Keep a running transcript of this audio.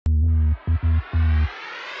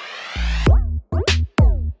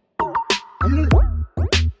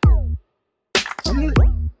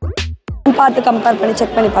பார்த்து கம்பேர் பண்ணி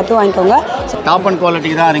செக் பண்ணி பார்த்து வாங்கிக்கோங்க. டாப் அண்ட்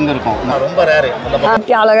குவாலிட்டி தான் ரிங் இருக்கும், ரொம்ப ரேர்.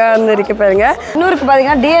 அழகாக வந்து இருக்கு பாருங்க. இன்னொருக்கு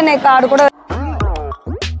பார்த்தீங்கன்னா டிஎன்ஏ கார்டு கூட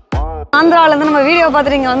ஆந்திராவிலேருந்து நம்ம வீடியோ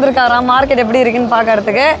பார்த்துட்டு இங்கே வந்திருக்காராம் மார்க்கெட் எப்படி இருக்குன்னு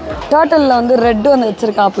பார்க்கறதுக்கு. டோட்டலில் வந்து ரெட் வந்து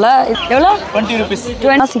வச்சிருக்காப்புல. எவ்வளோ? 20 rupees.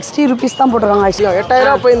 60 rupees தான் போட்டுருக்காங்க. ஆக்சுவலாக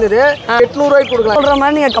 8000 போயிருந்தது, 800 ரூபாய்க்கு கொடுக்கலாம் சொல்கிற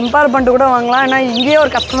மாதிரி நீங்கள் கம்பேர் பண்ணிட்டு கூட வாங்கலாம். ஏன்னா இங்கேயே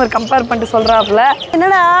ஒரு கஸ்டமர் கம்பேர் பண்ணிட்டு சொல்கிறாப்புல.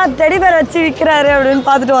 என்னடா டெடி பேர் வச்சு விற்கிறாரு அப்படின்னு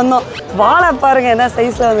பார்த்துட்டு வந்தோம். வாழை பாருங்க என்ன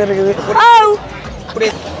சைஸில் வந்து இருக்குது.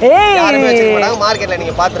 மார்க்கெட்ல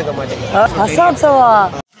நீங்க பாத்துருக்க மாட்டீங்க. அசாப்சவா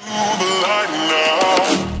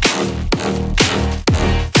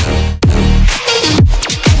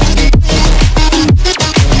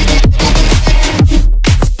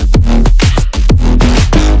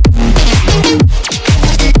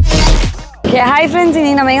ஹாய் ஃப்ரெண்ட்ஸ்,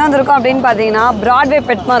 இன்றைக்கி நம்ம எங்கே வந்திருக்கோம் அப்படின்னு பார்த்தீங்கன்னா பிராட்வே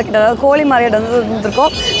பெட் மார்க்கெட், அதாவது கோழி மார்க்கெட் வந்து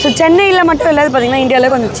வந்துருக்கோம். ஸோ சென்னையில் மட்டும் இல்லாத பார்த்தீங்கன்னா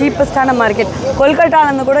இந்தியாவில் கொஞ்சம் சீப்பஸ்ட்டான மார்க்கெட்.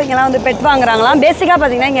 கொல்கட்டாலேருந்து கூட இங்கெல்லாம் வந்து பெட் வாங்குறாங்களாம். பேசிக்காக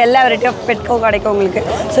பார்த்தீங்கன்னா இங்கே எல்லா வெரைட்டி ஆஃப் பெட்க்கும் கிடைக்கும் உங்களுக்கு.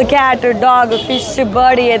 ஸோ கேட்டு, டாக், ஃபிஷ்ஷு,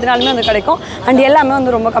 பேர்டு எதுனாலுமே வந்து கிடைக்கும். அண்ட் எல்லாமே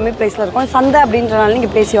வந்து ரொம்ப கம்மி ப்ரைஸில் இருக்கும். சந்தை அப்படின்றனால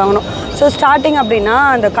நீங்கள் பேசி வாங்கணும். ஸோ ஸ்டார்டிங் அப்படின்னா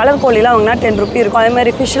அந்த கலர் கோழிலாம் வாங்கினா 10 rupees இருக்கும்.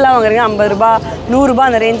 அதேமாதிரி ஃபிஷ்ஷெலாம் வாங்குறீங்க 50 ரூபா 100 ரூபா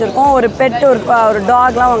அந்த ரேஞ்ச் இருக்கும். ஒரு பெட்டு ஒரு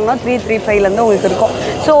டாக்லாம் வாங்கினா 335 உங்களுக்கு இருக்கும்.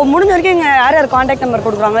 ஸோ முடிஞ்ச வரைக்கும் இங்கே யார் யார் காண்டாக்ட் நம்பர்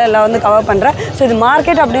கொடுக்குறாங்களோ எல்லாம் வந்து கவர் பண்ணுறேன். ஸோ இது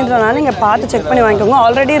மார்க்கெட் அப்படின்றனால நீங்கள் பார்த்து செக் பண்ணி வாங்கிக்கோங்க.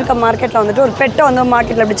 ஆல்ரெடி இருக்க மார்க்கெட்டில் வந்துட்டு ஒரு பெட்டை வந்து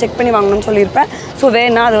மார்க்கெட்டில் எப்படி செக் பண்ணி வாங்கணும்னு சொல்லியிருப்பேன். ஸோ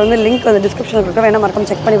வேணா அது வந்து லிங்க் வந்து டிஸ்கிரிப்ஷனில் கொடுக்க வேணா மறக்காம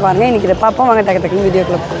செக் பண்ணி பாருங்கள். இன்றைக்கி இதை பார்ப்போம் வாங்க டக்கு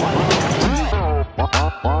வீடியோக்குள்ள போவோம்.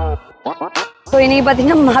 ஸோ இன்றைக்கி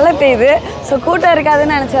பார்த்தீங்கன்னா மழை பெய்யுது. ஸோ கூட்டம்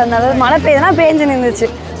இருக்காதுன்னு நினச்சேன். அதாவது மழை பெய்யுதுன்னா பேஞ்சு நின்றுச்சு.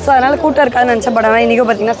 ஸோ அதனால் கூட்டம் இருக்காதுன்னு நினச்ச பட் ஆனால் இன்றைக்கும்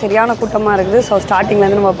பார்த்தீங்கன்னா சரியான கூட்டமாக இருக்குது. ஸோ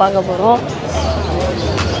ஸ்டார்டிங்லேருந்து நம்ம பார்க்க போகிறோம்.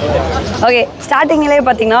 ஓகே, ஸ்டார்டிங்லேயே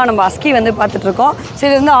பார்த்தீங்கன்னா நம்ம ஹஸ்கி வந்து பார்த்துட்ருக்கோம். ஸோ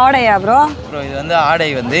இது வந்து ஆடையா ப்ரோ? இது வந்து ஆடை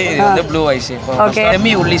வந்து இது வந்து ப்ளூ ஐஸ். ஓகே,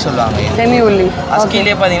 செமி உள்ளி சொல்லுவாங்க. செமி உள்ளி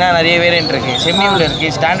ஹஸ்கிலே பார்த்தீங்கன்னா நிறைய வேரியன்ட் இருக்குது. செமி உள்ள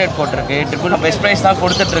இருக்குது, ஸ்டாண்டர்ட் போட்டிருக்கு, ட்ரிபிள் பெஸ்ட் ப்ரைஸ் தான்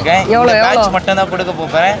கொடுத்துட்ருக்கேன். எவ்வளோ பேட்ச் மட்டும் தான் கொடுக்க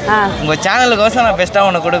போகிறேன். உங்கள் சேனலுக்கோசம் நான் பெஸ்ட்டாக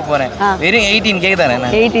ஒன்று கொடுக்க போகிறேன். வெறும் 18K தானே.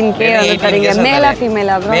 18K மேலா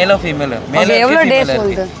ஃபீமேலா ப்ரோ? மேலோ ஃபீமேல். எவ்வளோ டேஸ்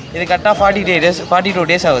ஓல்டு? இது கரெக்டாக 42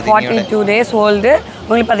 days ஆகுது. 42 days ஓல்டு.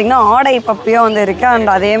 உங்களுக்கு பார்த்தீங்கன்னா ஆடை பப்பியாக வந்து இருக்குது. அண்ட்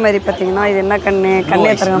அதே மாதிரி பார்த்தீங்கன்னா இது என்ன கண்ணே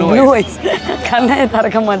தரங்க ப்ளூ ஐஸ் கண்ணே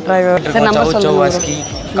திறக்க மாட்டாங்க. சரி நம்பர் சொல்லுங்க.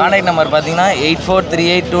 கான்டாக்ட் நம்பர் பார்த்தீங்கன்னா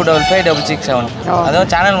 8438255667.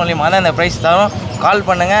 அதுவும் சேனல் மூலியமாக தான் இந்த ப்ரைஸ் தரும். கால்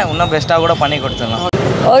பண்ணுங்கள், இன்னும் பெஸ்ட்டாக கூட பண்ணி கொடுத்துடலாம்.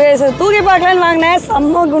 ஓகே சார், தூக்கி பார்க்கலான்னு வாங்கினேன்.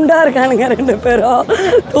 செம்ம குண்டாக இருக்கானுங்க 2 பேரும்.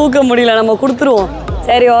 தூக்க முடியல, நம்ம கொடுத்துருவோம்.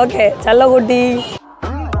 சரி ஓகே, செல்லக்குட்டி.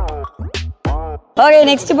 ஓகே,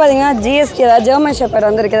 நெக்ஸ்ட் பார்த்தீங்கன்னா ஜிஎஸ்டி அதாவது ஜெர்மன் ஷெப்பர்ட்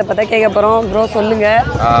வந்து இருக்கிறத பார்த்தா கேட்க போகிறோம். ப்ரோ சொல்லுங்கள்,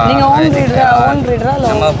 நீங்கள் ஓன் ப்ரீடரா இல்லை?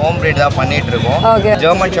 நம்ம ஹோம் ப்ரீட் தான் பண்ணிட்டு இருக்கோம். Okay,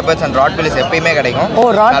 German shepherds and Rottweilers எப்பயுமே கிடைக்கும். ஓ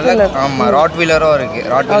ராட்வீலர். ஆமாம், ராட்வீலரும் இருக்குது.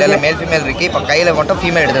 ராட்வீலர்ல மேல் ஃபீமேல் இருக்குது. இப்போ கையில் மட்டும்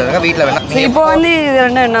ஃபீமேல் எடுத்துருக்காங்க, வீட்டில் வேணாம். இப்போ வந்து இது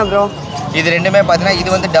என்ன ப்ரோ? இது ரெண்டுமே பார்த்தீங்கன்னா இது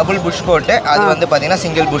வந்து டபுள் புஷ் கோட்டு, அது வந்து பார்த்தீங்கன்னா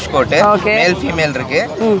சிங்கிள் புஷ் கோட்டு. மேல் ஃபீமேல் இருக்கு.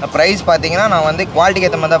 ப்ரைஸ் பார்த்தீங்கன்னா நான் வந்து குவாலிட்டிக்கு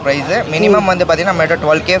ஏற்ற மாதிரி தான் ப்ரைஸ். மினிமம் வந்து பார்த்தீங்கன்னா மேட்டர்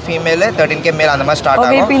 12K ஃபீமேல், 13K மேல் அந்த மாதிரி ஸ்டார்ட்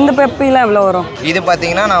ஆகும். இப்போ இந்த பெப்பிலாம் எவ்வளோ வரும்? இது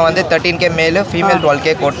பார்த்தீங்கன்னா நான் வந்து 13K மேல், ஃபீமேல் 12K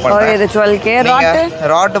கோட் பண்ணுறேன். இது 12K.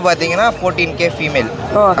 ராட் பார்த்தீங்கன்னா 14K female.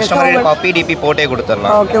 Customer copy DP போட்டே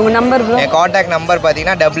கொடுத்துடலாம். ஓகே, உங்கள் நம்பர் ப்ரோ? என் கான்டாக்ட் நம்பர்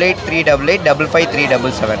பார்த்தீங்கன்னா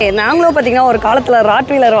 8838855377. நாங்களும் பார்த்தீங்கன்னா ஒரு காலத்தில்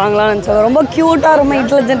ராட்வீலர் வாங்கலாம்னு நினச்சோம். ரொம்ப க்யூட்டாக ரொம்ப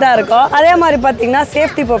இன்டெலிஜென்ட்டாக இருக்கும். அதே மாதிரி பார்த்தீங்கன்னா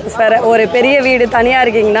சேஃப்டி பர்பஸ் வேறு. ஒரு பெரிய வீடு தனியாக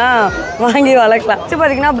இருக்கீங்கன்னா வாங்கி வளர்க்கலாம்.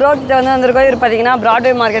 பார்த்தீங்கன்னா ப்ரோ கிட்ட வந்து வந்திருக்கோம். இவர் பார்த்தீங்கன்னா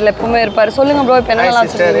பிராட்வே மார்க்கெட்டில் எப்பவுமே இருப்பார். சொல்லுங்க ப்ரோ, இப்போ என்ன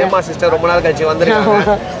சிஸ்டர் ரொம்ப நாள் கழிச்சு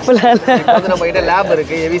வந்திருக்காங்க. நம்ம கிட்ட லேப்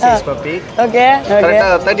இருக்கு, heavy size puppy. Okay,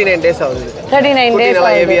 39 days ஆகுது. 39 days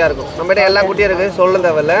ஹெவியா இருக்கும். நம்ம கிட்ட எல்லா குட்டியும் இருக்கு, சொல்ல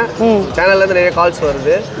தேவையில்ல. சேனல்ல இருந்து நிறைய கால்ஸ்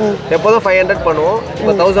வருது. எப்போதும் 500 பண்ணுவோம்.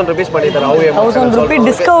 இப்போ 1000 rupees பண்ணி தரோம். 1000 rupees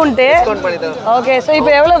டிஸ்கவுண்ட் பண்ணி தரோம். ஓகே, சோ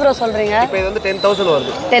இப்போ எவ்வளவு ப்ரோ சொல்றீங்க? இப்போ இது வந்து 10,000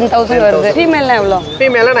 வருது. 10,000 வருது. ஃபீமேல்னா எவ்வளவு?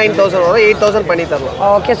 ஃபீமேல்னா 9,000 வரும். 8,000 பண்ணி தரலாம்.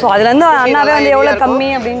 ஓகே, சோ அதுல இருந்து அண்ணாவே வந்து எவ்வளவு கம்மி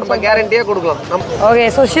அப்படினு நம்ம கேரண்டியா கொடுக்கலாம். ஓகே,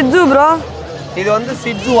 சோ ஷிட்ஜு ப்ரோ, இது வந்து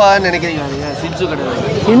சிட்ஜுவா நினைக்கிறீங்க? சிட்ஜு கிடையாது.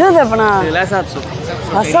 என்னது அப்பனா? லேசாப்ஸ்.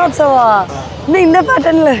 அசாப்ஸவா? இன்னும் இந்த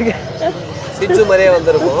பேட்டர்ன்ல இருக்கு. சிட்ஜு மாதிரியே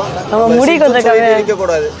வந்திருக்கும். நம்ம முடி கொஞ்சம் கம்மி நிக்க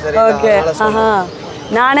கூடாது. ஓகே,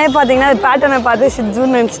 நானே பாத்தீங்கன்னா பேட்டர்னை பார்த்து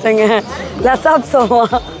ஷிட்ஜுன்னு நினைச்சிட்டேங்க. லசாப்ஸவா?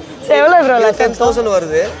 எவ்வளோ ப்ரோ? 10,000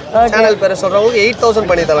 வருது. சேனல் பேர் சொல்றவங்க 8,000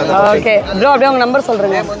 பண்ணி தரலாம். ஓகே ப்ரோ, அப்படியே உங்க நம்பர்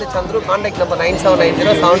சொல்றீங்க. நேம் வந்து சந்துரு. Contact number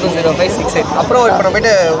 9790720568. அப்புறம் இப்போ நம்ம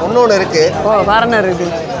கிட்ட இன்னொன்னு இருக்கு. ஓ, வாரணா இருக்கு.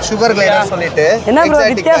 சுகர் கிளைடர் சொல்லிட்டு. என்ன ப்ரோ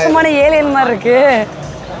வித்தியாசமான ஏலியன் மாதிரி இருக்கு?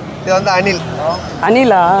 இது வந்து அனில்.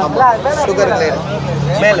 அனிலா? சுகர் கிளைடர்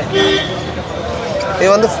மேல. இது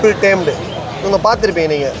வந்து ஃபுல் டேம்டு. நீங்க பாத்திருப்பீங்க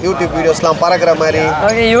நீங்க யூடியூப் வீடியோஸ்லாம் பறக்குற மாதிரி.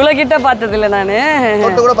 ஓகே, இவ்வளவு கிட்ட பார்த்தது இல்ல நானு.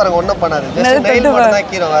 தொட்டு கூட பாருங்க, ஒண்ணும் பண்ணாது. ஜஸ்ட் நெயில் மட்டும் தான்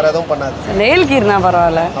கீறும், வேற எதுவும் பண்ணாது. நெயில் கீறுனா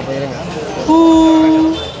பரவாயில்ல. அப்ப இருங்க.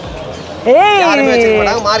 ஏய்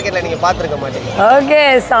மார்க்கெட்ல நீங்க பாத்துருக்க மாட்டீங்க. ஓகே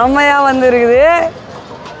செம்மையா வந்து இருக்குது.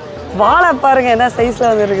 வாழை பாருங்க என்ன சைஸ்ல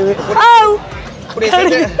வந்து இருக்குது.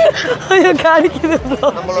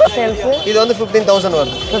 இது வந்து 15000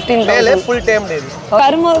 வருது. 15000 ஃபுல் டைம் டே.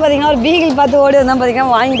 வரும்போது பாத்தீங்கன்னா ஒரு பீகிள் பார்த்து ஓடி வந்தா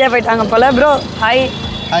பாத்தீங்கன்னா வாங்கிட்டே போயிட்டாங்க போல. Bro hi.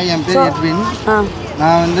 ஹாய் என் பேர் எட்வின்.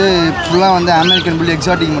 நான் வந்து ஃபுல்லாக வந்து அமெரிக்கன் புல்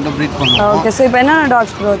எக்ஸாட்டிக் மட்டும் ப்ரீட் பண்ணுவேன். ஓகே ஸோ இப்போ என்னென்ன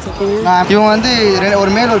டாக்ஸ் ப்ரோ வச்சிருக்கீங்க? இவங்க வந்து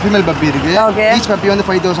ஒரு மேல் ஒரு ஃபீமேல் பப்பி இருக்கு. ஈச் பப்பி வந்து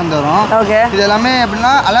 5000 வரும். ஓகே இது எல்லாமே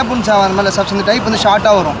எப்படின்னா அலாபுன்ஸா வர மாதிரி லெசாப்ஸ் இந்த டைப் வந்து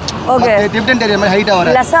ஷார்ட்டாக வரும். ஓகே டிப்டன் டெரியர் மாதிரி ஹைட்டாக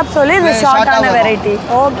வரும். லெசாப் சொல்லி இது ஷார்ட்டான வெரைட்டி.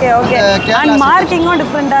 ஓகே ஓகே அண்ட் மார்க்கிங்கும்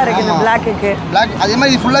டிஃபரெண்டாக இருக்குது இந்த பிளாக்குக்கு. பிளாக் அதே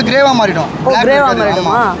மாதிரி இது ஃபுல்லாக கிரேவாக மாறிடும். கிரேவாக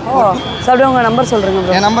மாறிடுமா? ஓ சார் உங்கள் நம்பர் சொல்கிறீங்க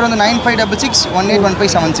ப்ரோ. என் நம்பர் வந்து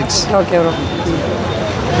 9566181576. Okay bro.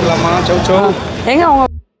 இல்லைம்மா சௌ சௌ எங்க அவங்க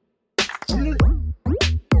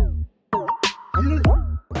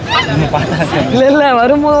இல்லை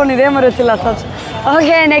வரும்போது ஒன்று இதே மாதிரி வச்சிடலாம் சார்.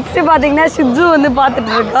 ஓகே நெக்ஸ்ட்டு பார்த்தீங்கன்னா ஷிட்ஸு வந்து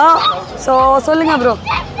பார்த்துட்டு இருக்கோம். ஸோ சொல்லுங்கள் ப்ரோ.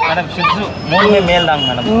 மேடம் ஷிட்ஸு மூணுமே மேல் தாங்க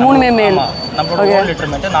மேடம். மூணுமே மேல். நம்மளோட 1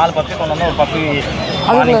 லிட்டர் மேட்டு 4 பப்பி கொண்டு வந்து ஒரு பப்பி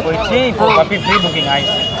மார்னிங் போயிடுச்சு. இப்போ பப்பி ப்ரீ புக்கிங்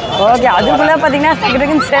ஆயிடுச்சு. ஓகே அதுக்குள்ளே பார்த்தீங்கன்னா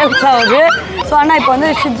டக்குன்னு சேல்ஸ் ஆகுது. ஸோ ஆனால் இப்போ வந்து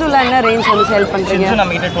ஷிட்ஸுல என்ன ரேஞ்ச் வந்து சேல் பண்ணுறீங்க?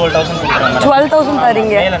 நம்ம கிட்ட 12000 கொடுக்குறோம். 12000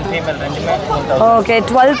 தரீங்க. மேல் அண்ட் ஃபீமேல் ரெண்டுமே 12000. ஓகே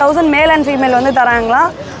 12000 மேல் அண்ட் ஃபீமேல் வந்து தராங்களா?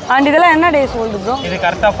 அண்ட் இதெல்லாம் என்ன டேஸ் ஓல்டு ப்ரோ? இது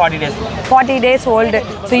கரெக்டாக 40 days. 40 days old.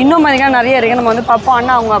 ஸோ இன்னும் பார்த்தீங்கன்னா நிறைய இருக்குது. நம்ம வந்து பார்ப்போம்.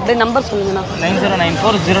 அண்ணா அவங்க அப்படியே நம்பர் சொல்லுங்கண்ணா.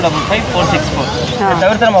 9094055464.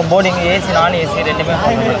 தவிர்த்து நம்ம போர்டிங் ஏசி நான் ஏசி ரெண்டுமே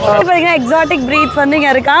பார்த்தீங்கன்னா எக்ஸாட்டிக் ப்ரீட்ஸ் வந்து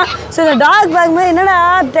இங்கே இருக்கான். ஸோ இந்த டாக் பேக் மாதிரி என்னடா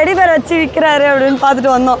டெடி பேர் வச்சு விற்கிறாரு அப்படின்னு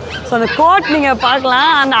பார்த்துட்டு வந்தோம். ஸோ அந்த கோட் நீங்கள்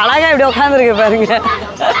பார்க்கலாம். அந்த அழகாக இப்படி உட்காந்துருக்கு பாருங்க.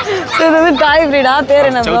 ஸோ இது வந்து டாய் ப்ரீடா? பேர்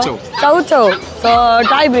என்ன ப்ரோ? சௌ சௌ. ஸோ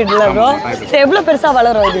டாய் ப்ரீட்ல ப்ரோ. ஸோ எவ்வளோ பெருசாக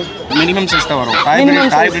வளரும் இது? மினிமம் சைஸ் தான் வரும். டாய்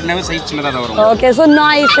ப்ரீட்னாவே சைஸ் சின்னதாக தான் வரும். ஓகே ஸோ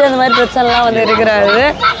நாய்ஸ் அந்த மாதிரி பிரச்சனைலாம் வந்து இருக்கிறாரு.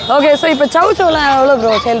 ஓகே ஸோ இப்போ சௌ சௌலாம் எவ்வளோ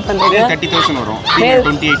ப்ரோ சேல் பண்ணுறீங்க? 30000 வரும்.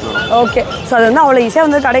 28 வரும். ஓகே ஸோ அது வந்து அவ்வளோ ஈஸியாக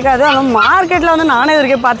வந்து கிடைக்காது. ஆனால் மார்க்கெட்டில் வந்து நானே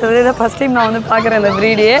வரைக்கும் பார்த்தது இதை ஃபஸ்ட் டைம் நான் வந்து பார்க்குறேன் இந்த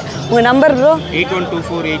ப்ரீடே. உங்கள் நம்பர் ப்ரோ?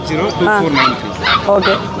 8124802493.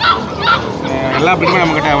 ஓகே எல்லா ப்ரீடுமே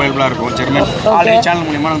நம்மகிட்ட அவைலபிளாக இருக்கும். ஜெர்மன் ஆல்ரெடி சேனல்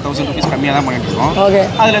மூலியமாக நம்ம 1000 rupees கம்மியாக தான் பண்ணிட்டு இருக்கோம். ஓகே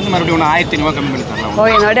அதுலேருந்து மறுபடியும் ஒன்று 1500 கம்மி பண்ணி தரலாம்.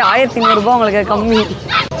 ஓகே என்னோட 1500 உங்களுக்கு கம்மி.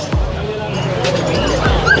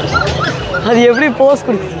 அது எப்படி போஸ்ட்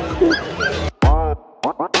கொடுக்குது?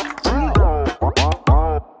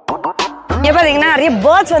 இங்கே பார்த்தீங்கன்னா நிறைய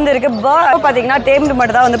பேர்ட்ஸ் வந்து இருக்குது. பேர்ட் பார்த்தீங்கன்னா டேம்டு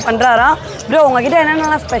மட்டும் தான் வந்து பண்ணுறாராம். ப்ரோ உங்ககிட்ட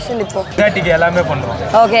என்னென்னலாம் ஸ்பெஷல் இப்போ? எக்ஸாட்டிக் எல்லாமே பண்ணுறோம்.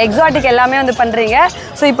 ஓகே எக்ஸாட்டிக் எல்லாமே வந்து பண்ணுறீங்க.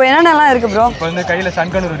 ஸோ இப்போ என்னென்னலாம் இருக்குது ப்ரோ? இப்போ வந்து கையில்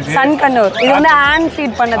சன்கனூர் இருக்குது. சன்கனூர் இது வந்து ஹேண்ட்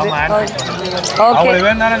ஃபீட் பண்ணது. ஓகே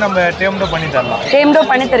வேணாலும் நம்ம டேம்டோ பண்ணி தரலாம். டேம்டோ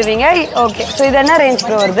பண்ணி தருவீங்க. ஓகே ஸோ இது என்ன ரேஞ்ச்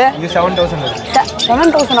ப்ரோ வருது? இது 7000 வருது.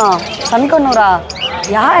 7000ஆ? சன்கனூரா?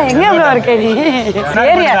 யா எங்க ப்ரோ இருக்கே நீ?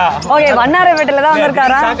 ஏரியா ஓகே வண்ணாரப்பேட்டையில தான்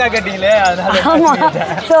வந்திருக்காரா? சாக்கா கேட்டிங்களே அதனால. ஆமா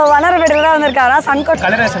ஸோ வண்ணாரப்பேட்டையில தான் வந்திருக்காரா? சன்கோட்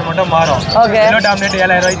கலரேஷன் மட்டும் மாறும். ஓகே எல்லோ டாமினேட்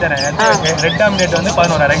 7000 ரூபாய்க்கு தரேன். ரெட் டாமினேட் வந்து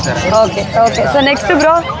 11000 ரூபாய்க்கு தரேன். Okay okay so next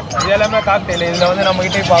bro இது எல்லாமே காக்டெயில். இதுல வந்து நம்ம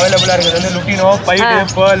கிட்ட இப்போ அவைலபிளா இருக்குது வந்து லுட்டினோ, பைட்,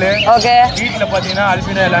 பேர்ல். ஓகே வீட்ல பாத்தீங்கன்னா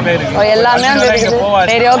அல்பினோ எல்லாமே இருக்கு. எல்லாமே இருக்குது.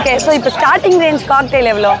 சரி ஓகே ஸோ இப்போ ஸ்டார்டிங் ரேஞ்ச்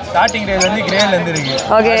காக்டெயில் எவ்வளோ? ஸ்டார்டிங் ரேஞ்ச் வந்து கிரேல இருந்து இருக்கு.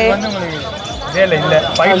 ஓகே வந்து உங்களுக்கு கிரேல இல்ல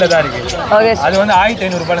பைட்ல தான் இருக்கு. ஓகே அது வந்து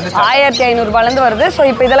 1500 ரூபாயில இருந்து 1500 ரூபாயில இருந்து வருது. ஸோ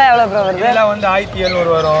இப்போ இதெல்லாம் எவ்வளோ ப்ரோ வருது? இதெல்லாம் வந்து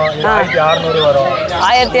 1700 வரும், 1600 வரும்.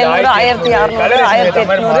 1700 1600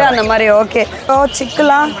 1800 அந்த மாதிரி. ஓகே ஸோ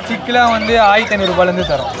சிக்கலாம் வந்து 1500 ரூபாயில இருந்து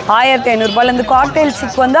தரோம். 1500 ரூபாயில இருந்து காக்டெயில்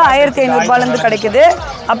சிக் வந்து 1500 ரூபாயில இருந்து கிடைக்குது.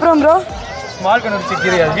 அப்புறம் ப்ரோ ஸ்மால் கனூர் சிக்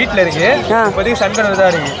இருக்கு வீட்ல இருக்கு. இப்போதைக்கு சன் கனூர்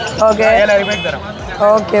தான் இருக்கு. ஓகே 7000 ரூபாய்க்கு தரோம்.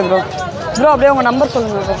 ஓகே ப்ரோ அப்படியே உங்கள் நம்பர்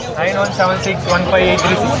சொல்லுங்கள் ப்ரோ.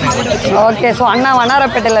 91761583. ஓகே ஸோ அண்ணா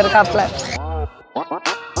வண்ணாரப்பேட்டையில் இருக்காப்ல.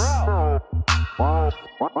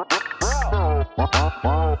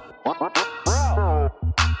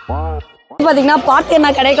 பார்த்தீங்கன்னா பார்த்து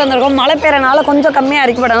என்ன கடைக்கு வந்திருக்கோம். மழை பெய்யறனால கொஞ்சம் கம்மியாக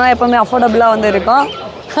இறக்கப்படலாம். எப்போவுமே அஃபோர்டபுளாக வந்து இருக்கும்.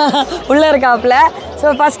 உள்ளே இருக்காப்புல. ஸோ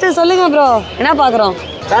ஃபஸ்ட்டு சொல்லுங்கள் ப்ரோ என்ன பார்க்குறோம்?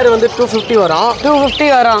 பேர் வந்து 250 வரும். 250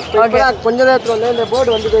 வரும். ஓகே கொஞ்ச நேரத்துல வந்து இந்த போர்டு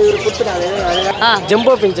வந்து இவரு கொடுத்துட்டாங்க.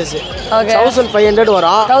 ஜம்போ பிஞ்சஸ் ஓகே 1500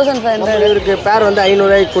 வரும். 1500 இவருக்கு பேர் வந்து 500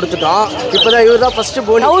 ரூபாய்க்கு கொடுத்துட்டோம். இப்போதான் இவர் தான் ஃபர்ஸ்ட்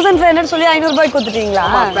போன் 1500 சொல்லி 500 ரூபாய்க்கு கொடுத்துட்டீங்களா?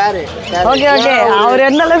 பேர் ஓகே ஓகே அவர்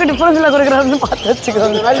எந்த அளவுக்கு டிஃபரன்ஸ்ல கொடுக்குறாருன்னு பார்த்து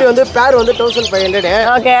வச்சுக்கோங்க. வேல்யூ வந்து பேர் வந்து 1500.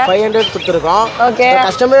 ஓகே 500 கொடுத்துருக்கோம். ஓகே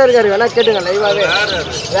கஸ்டமரே இருக்காரு வேணா கேட்டுங்க லைவாவே.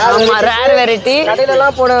 ஆமா ரேர் வெரைட்டி கடையில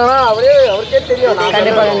எல்லாம் போனாங்கன்னா அவருக்கே தெரியும்.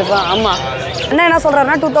 கண்டிப்பா கண்டிப்பா ஆமா. என்ன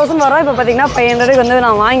சொல்றாருன்னா 2000 வரும். இப்போ பார்த்தீங்கன்னா 500 வந்து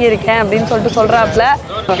நான் வாங்கியிருக்கேன் அப்படின்னு சொல்லிட்டு சொல்றாப்ல.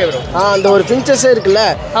 அந்த ஒரு பிஞ்சஸே இருக்குல்ல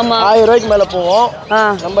 1000 ரூபாய்க்கு மேலே போவோம்.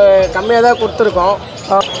 நம்ம கம்மியாக தான் கொடுத்துருக்கோம்.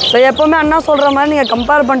 ஸோ எப்போவுமே அண்ணா சொல்கிற மாதிரி நீங்கள்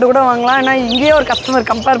கம்பேர் பண்ணிட்டு கூட வாங்கலாம். ஏன்னா இங்கேயே ஒரு கஸ்டமர்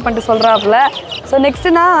கம்பேர் பண்ணிட்டு சொல்கிறாப்புல. ஸோ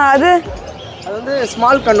நெக்ஸ்ட்டுனா அது வந்து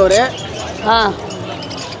ஸ்மால் கண்ணூர்.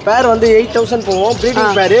 பேர் வந்து 8000 போவோம்.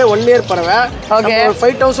 ப்ரீடிங் பேர் 1 இயர் பறவை. ஓகே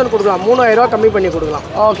 5000 கொடுக்கலாம். 3000 ரூபா கம்மி பண்ணி கொடுக்கலாம்.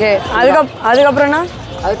 ஓகே அதுக்கப்புறம்னா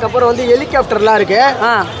அதுக்கப்புறம் வந்து ஹெலிகாப்டர்லாம் இருக்கு.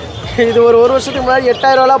 இது ஒரு வருஷத்துக்கு முன்னாடி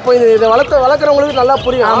 8000 ரூபா போயிருந்தது. இதை வளர்க்குறவங்களுக்கு நல்லா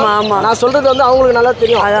புரியும். ஆமாம் ஆமாம் நான் சொல்றது வந்து அவங்களுக்கு நல்லா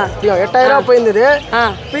தெரியும். 8000 ரூபா போயிருந்தது.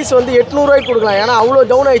 பீஸ் வந்து 800 ரூபாய்க்கு கொடுக்கலாம். ஏன்னா அவ்வளோ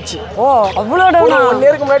டவுன் ஆயிடுச்சு. ஓ அவ்வளோ டவுன். 1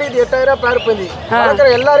 இயருக்கு முன்னாடி இது 8000 ரூபா பேர் போயிருந்தது. வளர்க்குற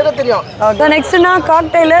எல்லாருக்கும் தெரியும். நெக்ஸ்ட்னா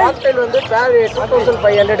காக்டெயில் வந்து பேர்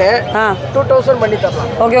 2500 2000 பண்ணி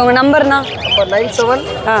தரலாம். ஓகே உங்கள் நம்பர்னா? நம்பர்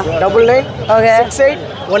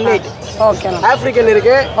 97996818. ஓகேண்ணா. ஆப்பிரிக்கன்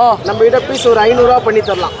இருக்கு. நம்ம கிட்ட பீஸ் ஒரு 500 ரூபா பண்ணி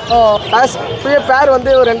தரலாம். பேர்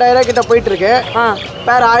வந்து ஒரு 2000 கிட்ட போயிட்டு இருக்கு.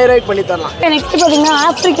 பேர் 1000 ரூபாய்க்கு பண்ணி தரலாம். நெக்ஸ்ட் பார்த்தீங்கன்னா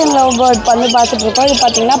ஆப்ரிக்கன் லவ் பேர்ட் வந்து பார்த்துட்டு இருக்கோம். இது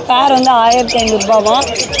பார்த்தீங்கன்னா பேர் வந்து 1500 ரூபாவாம்.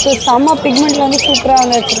 ஸோ செம்ம பிக்மெண்ட்ல வந்து சூப்பராக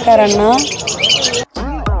வந்து வச்சிருக்காரு அண்ணா.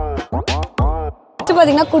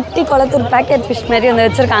 பார்த்தீங்கன்னா குட்டி குளத்தூர் பேக்கெட் ஃபிஷ் மாதிரி வந்து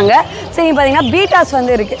வச்சுருக்காங்க. ஸோ இங்கே பார்த்தீங்கன்னா பீட்டாஸ்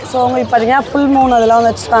வந்து இருக்குது. ஸோ உங்களுக்கு பார்த்தீங்கன்னா ஃபுல் மூன் அதெல்லாம்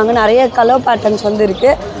வந்து வச்சுருக்காங்க. நிறைய கலர் பேட்டர்ன்ஸ் வந்து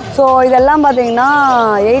இருக்குது. ஸோ இதெல்லாம் பார்த்தீங்கன்னா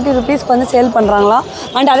 80 ருபீஸ்க்கு வந்து சேல் பண்ணுறாங்களா.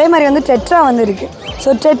 அண்ட் அதே மாதிரி வந்து டெட்ரா வந்து இருக்குது. ஸோ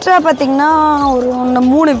டெட்ரா பார்த்தீங்கன்னா ஒரு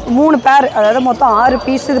மூணு பேர், அதாவது மொத்தம் 6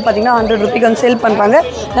 பீஸ். இது பார்த்தீங்கன்னா 100 ருபீக்கு வந்து சேல் பண்ணுறாங்க.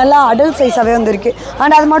 நல்லா அடல்ட் சைஸாகவே வந்து இருக்குது.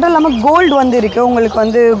 அண்ட் அது மட்டும் இல்லாமல் கோல்டு வந்து இருக்குது. உங்களுக்கு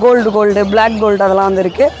வந்து கோல்டு பிளாக் கோல்டு அதெல்லாம் வந்து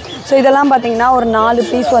இருக்குது. ஸோ இதெல்லாம் பார்த்தீங்கன்னா ஒரு 4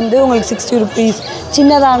 பீஸ் வந்து உங்களுக்கு 60 ருபீஸ்.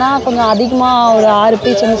 சின்னதானா கொஞ்சம் அதிகமாக ஒரு 6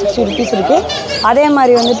 பீஸ் வந்து 60 ருபீஸ் இருக்குது. அதே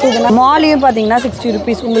மாதிரி வந்துட்டு இதெல்லாம் மாலியும் பார்த்தீங்கன்னா 60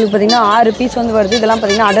 ருபீஸ். உங்களுக்கு பார்த்தீங்கன்னா 6 பீஸ் வந்து வருது. இதெல்லாம்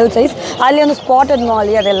பார்த்தீங்கன்னா அடல்ட் சைஸ். அதுலேயே வந்து ஸ்பாட்டட்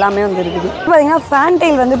மாலி அது எல்லாமே வந்து இருக்குது. இப்போ பார்த்தீங்கன்னா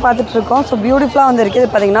ஃபேன்டைல் வந்து பார்த்துட்டு இருக்கோம். ஸோ பியூட்டிஃபுல்லாக வந்து இருக்குது.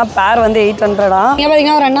 இது பார்த்தீங்கன்னா பேர் வந்து 800. இங்கே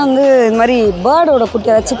பார்த்தீங்கன்னா ஒரு அண்ணா வந்து இது மாதிரி பேர்டோட குட்டி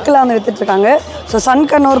அதாவது சிக்கெலாம் வந்து விற்றுட்ருக்காங்க. ஸோ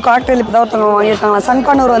சன்கன்னூர் காக்டெயில் இப்போ தான் ஒருத்தவங்க வாங்கியிருக்காங்க.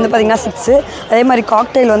 சன்கன்னூர் வந்து பார்த்தீங்கன்னா 6. அதே மாதிரி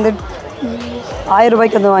காக்டெயில் வந்து 1000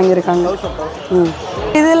 ரூபாய்க்கு வந்து வாங்கியிருக்காங்க.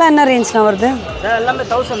 இதெல்லாம் என்ன ரேஞ்ச்னா வருது? எல்லாமே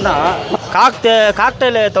 1000 தான்.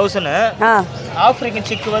 காக்டெயில் 1000. ஆப்பிரிக்கன்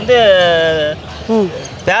சிக்கு வந்து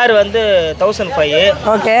பேர் வந்து 1500.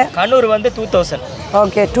 ஓகே. கண்ணூர் வந்து 2000.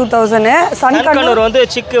 ஓகே 2000. சன்கன்னூர் வந்து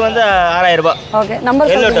சிக்கு வந்து 6000 ரூபாய். Okay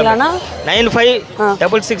number சொல்லுங்களாண்ணா?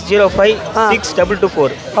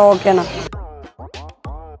 9566056224. ஓகேண்ணா.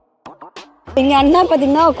 இங்கே அண்ணா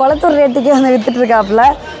பார்த்தீங்கன்னா குளத்தூர் ரேட்டுக்கே வந்து விற்றுட்ருக்காப்புல.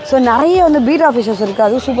 ஸோ நிறைய வந்து பீட்டா ஃபிஷஸ் இருக்குது.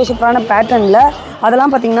 அதுவும் சூப்பரான பேட்டர்னில்.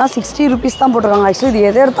 அதெல்லாம் பார்த்தீங்கன்னா 60 ருபீஸ் தான் போட்டிருக்காங்க. ஆக்சுவலி இது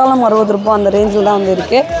எது எடுத்தாலும் 60 ரூபா அந்த ரேஞ்சில் தான் வந்து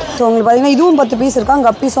இருக்குது. ஸோ உங்களுக்கு பார்த்தீங்கன்னா இதுவும் 10 பீஸ் இருக்கான்.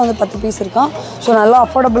 கப்பீஸும் வந்து 10 பீஸ் இருக்கான். ஸோ நல்லா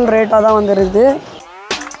அஃபோர்டபுள் ரேட்டாக தான் வந்துருக்குது.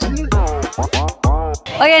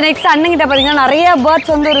 ஓகே நெக்ஸ்ட் அண்ணங்கிட்ட பார்த்தீங்கன்னா நிறைய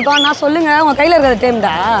பேர்ட்ஸ் வந்து இருக்கும். நான் சொல்லுங்கள் உங்கள் கையில் இருக்கிற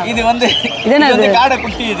டைம்டா இது வந்து இது என்னது? காடை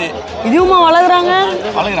குட்டி. இதுவுமா வளர்க்குறாங்க?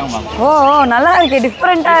 ஓ நல்லா இருக்கு,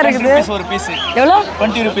 டிஃப்ரெண்ட்டாக இருக்குது. ஒரு பீஸ் எவ்வளோ?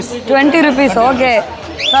 20 ருபீஸ். 20 ருபீஸ். ஓகே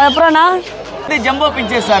அப்புறம்ண்ணா இது jumbo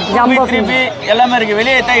finches sir. Jumbo 3B எல்லாமே இருக்கு.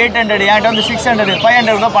 வெளியே 800, என்கிட்ட வந்து 600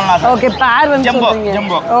 500 கூட பண்ணலாம் சார். ஓகே பேர் வந்து ஜம்போ.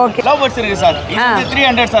 ஓகே லவ் பேர்ட்ஸ் இருக்கு சார். இது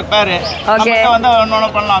 300 சார் பேர். ஓகே வந்து ஒண்ணு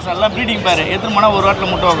பண்ணலாம் சார். எல்லாம் ப்ரீடிங் பேர். எத்தனை மணி ஒரு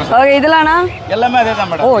வாட்டில் முட்டை வைக்கும் சார். ஓகே இதெல்லாம்ண்ணா? எல்லாமே அதே தான்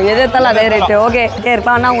மேடம். ஓ எது எடுத்தாலும் அதே ரேட்டு. ஓகே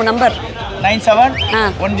இருக்கலாம் அண்ணா. உங்கள் நம்பர்?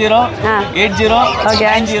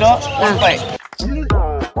 9710809015.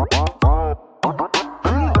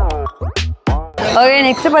 ஓகே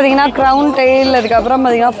நெக்ஸ்ட் பார்த்தீங்கன்னா க்ரௌன் டெயில். அதுக்கப்புறம்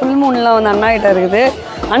பார்த்தீங்கன்னா ஃபுல் மூன்லாம் வந்து அண்ணா கிட்ட இருக்குது.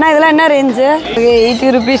 அண்ணா இதெல்லாம் என்ன ரேஞ்சு? Okay 80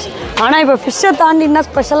 rupees. ஆனால் இப்போ ஃபிஷ்ஷை தாண்டி என்ன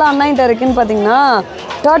ஸ்பெஷலாக அண்ணா கிட்ட இருக்குன்னு பார்த்தீங்கன்னா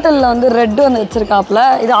டர்ட்டலில் வந்து ரெட்டு வந்து வச்சுருக்காப்புல.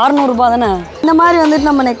 இது 600 ரூபா தானே? இந்த மாதிரி வந்துட்டு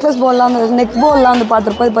நம்ம நெக்லஸ் போல்லாம் வந்து நெக் போல்லாம் வந்து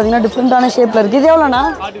பார்த்துருப்போம். இது பார்த்தீங்கன்னா டிஃப்ரெண்ட்டான ஷேப்பில் இருக்குது. இது எவ்வளோண்ணா?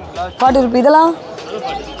 40 ருபீ. இதெல்லாம்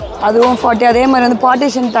அதுவும் 40. அதே மாதிரி வந்து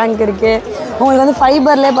பார்ட்டிஷன் டேங்க் இருக்குது. உங்களுக்கு வந்து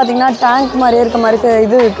ஃபைபர்லேயே பார்த்தீங்கன்னா டேங்க் மாதிரியே இருக்க மாதிரி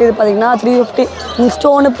இது இருக்குது. இது பார்த்தீங்கன்னா 350.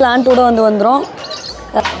 ஸ்டோனு பிளான்ட்டோட வந்து வந்துடும்.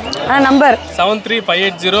 நம்பர்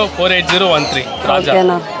 7358048013.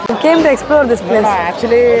 ஓகேண்ணா. Came to explore this place.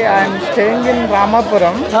 Actually, I am staying in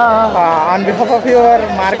Ramapuram. On behalf of your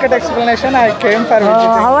market explanation, I came for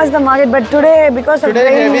visiting. How was the market? But today, because of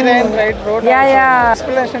today heavy rain, right? Road. Yeah.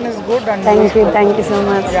 Explanation is good and thank you so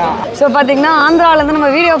much. So பாத்தீங்கன்னா ஆந்திரால இருந்து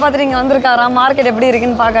நம்ம video பார்த்துட்டு இங்க வந்திருக்காராம். Market எப்படி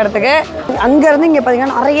இருக்குன்னு பார்க்கறதுக்கு. அங்க இருந்து இங்க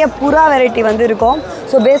பாத்தீங்கன்னா நிறைய புறா வெரைட்டி வந்து இருக்கும்.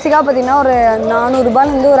 ஸோ பேசிக்காக பார்த்தீங்கன்னா ஒரு 400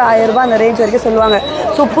 ரூபாயிலேருந்து ஒரு 1000 ரூபாய் அந்த ரேஞ்ச் வரைக்கும் சொல்லுவாங்க.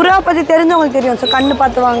 ஸோ புறா பற்றி தெரிஞ்சவங்களுக்கு தெரியும். ஸோ கண்ணு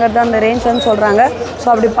பார்த்து வாங்குறது அந்த ரேஞ்சுன்னு சொல்கிறாங்க. ஸோ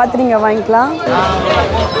அப்படி பார்த்து நீங்கள் வாங்கிக்கலாம்.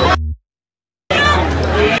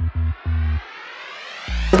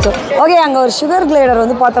 ஓகே அங்கே ஒரு சுகர் கிளைடர்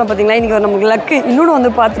வந்து பார்த்தோம் பார்த்தீங்களா. இன்றைக்கி ஒரு நமக்கு லக்கு இன்னொன்று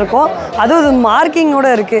வந்து பார்த்துருக்கோம். அதுவும் இது மார்க்கிங்கோடு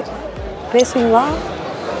இருக்குது. பேசுவீங்களா?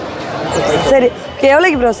 சரி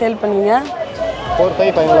எவ்வளோக்கு ப்ரோ சேல் பண்ணுவீங்க?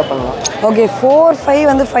 4-5 ஃபைனலாக பண்ணலாம். ஓகே 4-5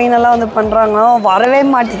 வந்து ஃபைனலாக வந்து பண்ணுறாங்க. வரவே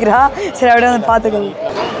மாட்டேங்கிறா. சரி அப்படியே வந்து பார்த்துக்கோங்க.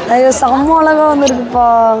 ஐயோ செம்ம அழகாக வந்துருக்குப்பா.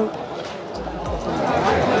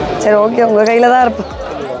 சரி ஓகே உங்கள் கையில் தான் இருப்பேன்.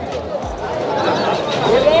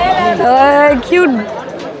 க்யூட்.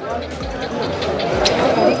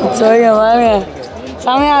 ஸோ இங்கே வாங்க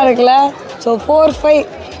செமையாக இருக்குல்ல. ஸோ 4-5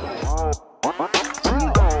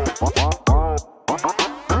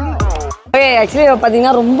 ஆக்சுவலி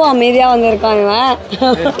பார்த்தீங்கன்னா ரொம்ப அமைதியாக வந்திருக்கான் இவன்.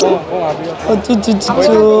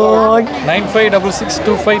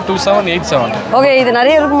 9566252787. ஓகே, இது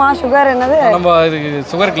நிறைய இருக்குமா? சுகர் என்னது? நம்ம இது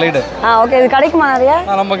சுகர் கிளைடர். ஓகே, இது கிடைக்குமா நிறைய?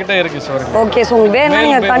 நம்ம கிட்ட இருக்கு சுகர். ஓகே, ஸோ உங்களுக்கு வேணும்னா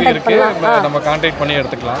நீங்கள் கான்டாக்ட் பண்ணலாம். நம்ம கான்டாக்ட் பண்ணி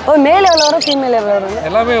எடுத்துக்கலாம். மேல் எவ்வளோ வரும், ஃபீமேல் எவ்வளோ வரும்?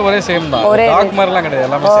 எல்லாமே ஒரே சேம் தான். டாக் மாதிரிலாம் கிடையாது,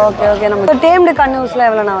 எல்லாமே சேம். Okay okay. நம்ம டேம்டு கன்யூஸ்ல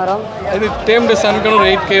எவ்வளோண்ணா வரும்? இது டேம்டு சன்கனூர்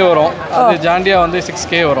 8K வரும். அது ஜாண்டியா வந்து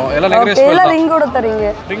 6K வரும். எல்லாம் நெக்ரேஸ் எல்லாம் ரிங் கூட தரீங்க?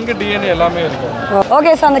 ரிங் டிஎன்ஏ எல்லாமே இருக்கு.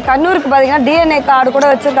 ஓகே, ஸோ அந்த கண்ணூருக்கு பார்த்தீங்கன்னா டிஎன்ஏ கார்டு கூட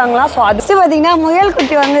வச்சுருக்காங்களா? ஸோ அது பார்த்தீங்கன்னா முயல்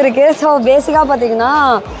குட்டி வந்து இருக்குது. ஸோ பேசிக்காக பார்த்தீங்கன்னா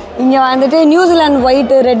இங்கே வந்துட்டு நியூசிலாந்து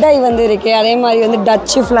ஒயிட்டு ரெட் ஐ வந்து இருக்குது. அதே மாதிரி வந்து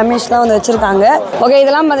டச்சு ஃப்ளமிஷ்லாம் வந்து வச்சுருக்காங்க. ஓகே,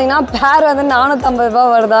 இதெல்லாம் பார்த்தீங்கன்னா பேர் வந்து 450 ரூபா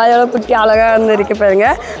வருதா? எவ்வளோ குட்டி அழகாக வந்து இருக்கு பாருங்க.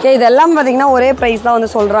 ஓகே, இதெல்லாம் பார்த்தீங்கன்னா ஒரே ப்ரைஸ் தான்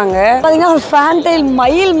வந்து சொல்கிறாங்க. பார்த்தீங்கன்னா ஒரு ஃபேன்டைல்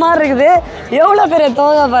மயில் மாதிரி இருக்குது. எவ்வளோ பெரிய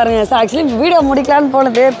தோகை பாருங்கள். ஸோ ஆக்சுவலி வீடியோ முடிக்கலான்னு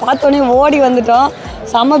போனது பார்த்தோன்னே ஓடி வந்துட்டோம்.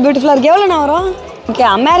 செம்ம பியூட்டிஃபுல்லாக இருக்குது. எவ்வளோண்ணா வரும்? ஓகே,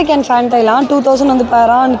 அமெரிக்கன் ஃபேன்டைலாம் 2000 வந்து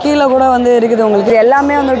பேரான் கீழே கூட வந்து இருக்குது. உங்களுக்கு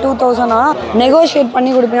எல்லாமே வந்து 2000 நெகோஷியேட் பண்ணி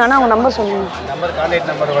கொடுப்பீங்க. ஆனால் அவங்க நம்பர் சொல்லுங்க. Number contact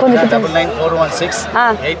number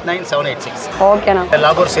 9941689786. ஓகேண்ணா.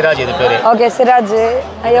 லாகூர் சிராஜ் இது பேர். ஓகே, சிராஜ்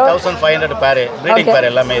 1500 பேர் ப்ரீடிங் பேர்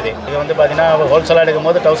எல்லாமே. இது வந்து பார்த்தீங்கன்னா ஹோல்சேலாக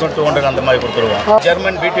எடுக்கும்போது 1200 அந்த மாதிரி கொடுத்துருவோம்.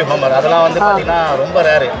 ஜெர்மன் பியூட்டி ஹோமர் அதெல்லாம் வந்து பார்த்தீங்கன்னா ரொம்ப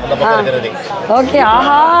ரேரு அந்த பக்கம் இருக்கிறது. ஓகே,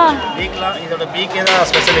 ஆஹா, பீக்லாம் இதோட பீக்கே தான்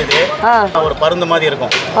ஸ்பெஷல். இது ஒரு பருந்து மாதிரி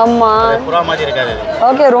இருக்கும். ஆமாம், புறா மாதிரி இருக்காது.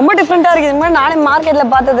 ஓகே, ரொம்ப டிஃப்ரெண்ட்டாக இருக்குது. இது மாதிரி நானே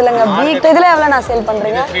மார்க்கெட்டில் பார்த்தது இல்லைங்க. பீக் இதில் எவ்வளோ நான் சேல்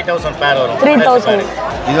பண்ணுறீங்க? 3000 பேர் வரும். 3000.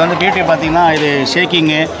 இது வந்து பியூட்டி பார்த்தீங்கன்னா இது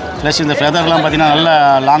ஷேக்கிங்கு ப்ளஸ் இந்த ஃபெதர்லாம் பார்த்தீங்கன்னா நல்லா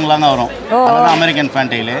லாங்காக வரும். அதுதான் அமெரிக்கன்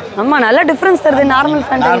ஃபேன்டைலு. ஆமாம், நல்ல டிஃப்ரென்ஸ் தருது. நார்மல்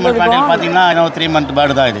ஃபேன்டைல் பார்த்தீங்கன்னா 3 மந்த்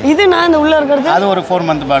பேர்டு தான் இது. இது நான் இந்த உள்ள இருக்கிறது அது ஒரு 4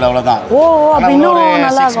 மந்த் பேர்டு அவ்வளோதான். ஓ, அப்போ இன்னும்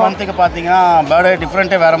நல்லா 6 மந்த்துக்கு பார்த்தீங்கன்னா பேர்டு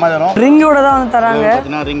டிஃப்ரெண்ட்டே வேறு மாதிரி வரும். ரிங்கோட தான் வந்து தராங்க.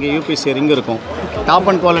 பார்த்தீங்கன்னா ரிங் யூபிசி ரிங் இருக்கும். டாப்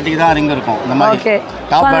அண்ட் குவாலிட்டிக்கு தான் ரிங் இருக்கும். இந்த மாதிரி ஓகே,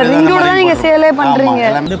 டாப் ரிங்கோட தான் நீங்கள் சேலே பண்ணுறீங்க.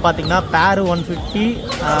 வந்து பார்த்தீங்கன்னா பேர் 150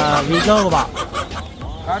 விகோவா.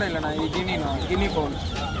 காடை இல்லைண்ணா, இது கினி பவுன்.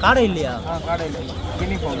 காடை இல்லையா? காடை இல்லை,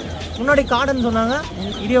 கினி பவுன். முன்னாடி காடைன்னு சொன்னாங்க.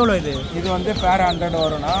 இது எவ்வளோ? இது வந்து பேர் 100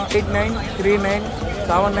 வரும்னா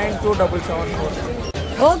 8939792774.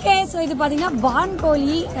 ஓகே, ஸோ இது பார்த்தீங்கன்னா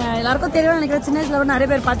வான்கோழி. எல்லாருக்கும் தெரியும் நினைக்கிறேன். சின்ன வயசுல நிறைய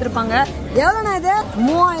பேர் பார்த்துருப்பாங்க. எவ்வளோண்ணா இது?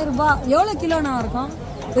 3000 ரூபாய். எவ்வளோ கிலோண்ணா இருக்கும்?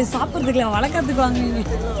 போய் சாப்பிட்றதுக்குல வளர்க்கறதுக்கு வாங்குவீங்க.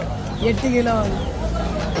 8 கிலோ.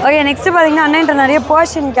 ஓகே, நெக்ஸ்ட் பார்த்தீங்கன்னா அண்ணன்ட்ட நிறைய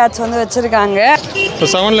பர்ஷியன் கேட்ஸ் வந்து வச்சுருக்காங்க. இப்போ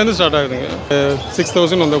 7லேருந்து ஸ்டார்ட் ஆகுதுங்க.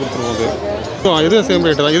 6000 வந்து கொடுத்துருவோம். இது சேம்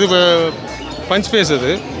ரேட்டு தான். இது பஞ்ச் ஃபேஸ்,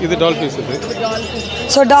 இது டால் ஃபேஸ்.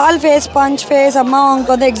 ஸோ டால் ஃபேஸ், பஞ்ச் ஃபேஸ், அம்மா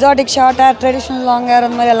உங்களுக்கு வந்து exotic short hair, traditional long hair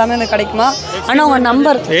அந்த மாதிரி எல்லாமே வந்து கிடைக்குமா? ஆனால் உங்கள்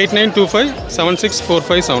நம்பர்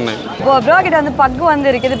 8925764579. இப்போ ப்ரோ கிட்ட வந்து பக்கு வந்து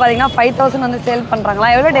இருக்குது பார்த்தீங்கன்னா 5000 வந்து சேல் பண்ணுறாங்களா?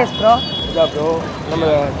 எவ்வளோ டேஸ் ப்ரோ? ப்ரோ நம்ம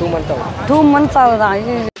 2 மந்த் ஆகும். 2 months ஆகுதான்.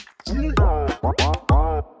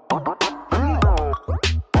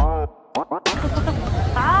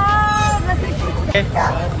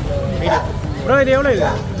 ப்ரோ இது எவ்வளோ?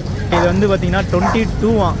 இது வந்து பார்த்தீங்கன்னா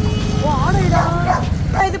 22.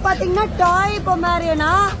 இது பார்த்தீங்கன்னா டாய்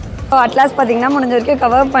பொமேரியனா. அட்லாஸ் பார்த்தீங்கன்னா முடிஞ்ச வரைக்கும்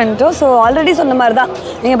கவர் பண்ணிட்டோம். ஸோ ஆல்ரெடி சொன்ன மாதிரி தான்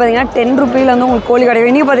நீங்கள் பார்த்தீங்கன்னா 10 ரூபீல வந்து உங்களுக்கு கோழி கிடைக்கும்.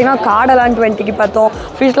 இன்றைக்கி பார்த்தீங்கன்னா காடெல்லாம் 20க்கு பார்த்தோம்.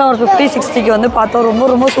 ஃபிஷ்லாம் ஒரு 50-60க்கு வந்து பார்த்தோம். ரொம்ப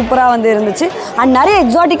ரொம்ப சூப்பராக வந்து இருந்துச்சு. அண்ட் நிறைய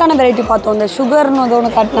எக்ஸாட்டிக்கான வெரைட்டி பார்த்தோம். இந்த சுகர்னு வந்து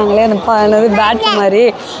ஒன்று காட்டினாங்களே, அந்த பேட் மாதிரி.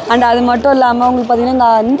 அண்ட் அது மட்டும் இல்லாமல் உங்களுக்கு பார்த்தீங்கன்னா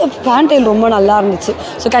இந்த ஃபேன்டைல் ரொம்ப நல்லா இருந்துச்சு.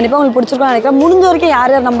 ஸோ கண்டிப்பாக உங்களுக்கு பிடிச்சிருக்கோன்னு நினைக்கிறேன். முடிஞ்ச வரைக்கும்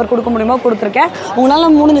யார் யார் நம்பர் கொடுக்க முடியுமோ கொடுத்துருக்கேன்.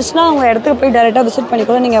 உங்களால் முடிஞ்சிச்சுன்னா அவங்க இடத்துக்கு போய் டேரெக்டாக விசிட் பண்ணி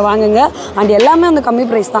கூட நீங்கள் வாங்குங்க. அண்ட் எல்லாமே வந்து கம்மி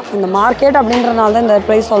ப்ரைஸ் தான். இந்த மார்க்கெட் அப்படின்றனால தான் இந்த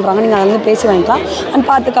ப்ரைஸ் சொல்கிறாங்க. நீங்கள் அதை வந்து பேசி வாங்கிக்கலாம். அண்ட்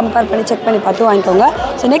பார்த்து கம்பேர் பண்ணி செக் பண்ணி பார்த்து வாங்கிக்கோங்க.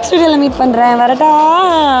 ஸோ நெக்ஸ்ட் வீடியோவில் மீட் பண்ணுறேன். வரட்டா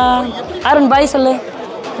அருண், பாய் சொல்லு.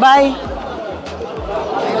 பாய்.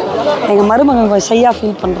 எங்கள் மருமகன் கொஞ்சம் ஷையாக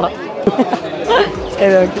ஃபீல் பண்ணுறோம்.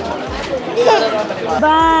 சரி, ஓகே,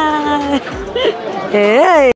 பாய். ஏ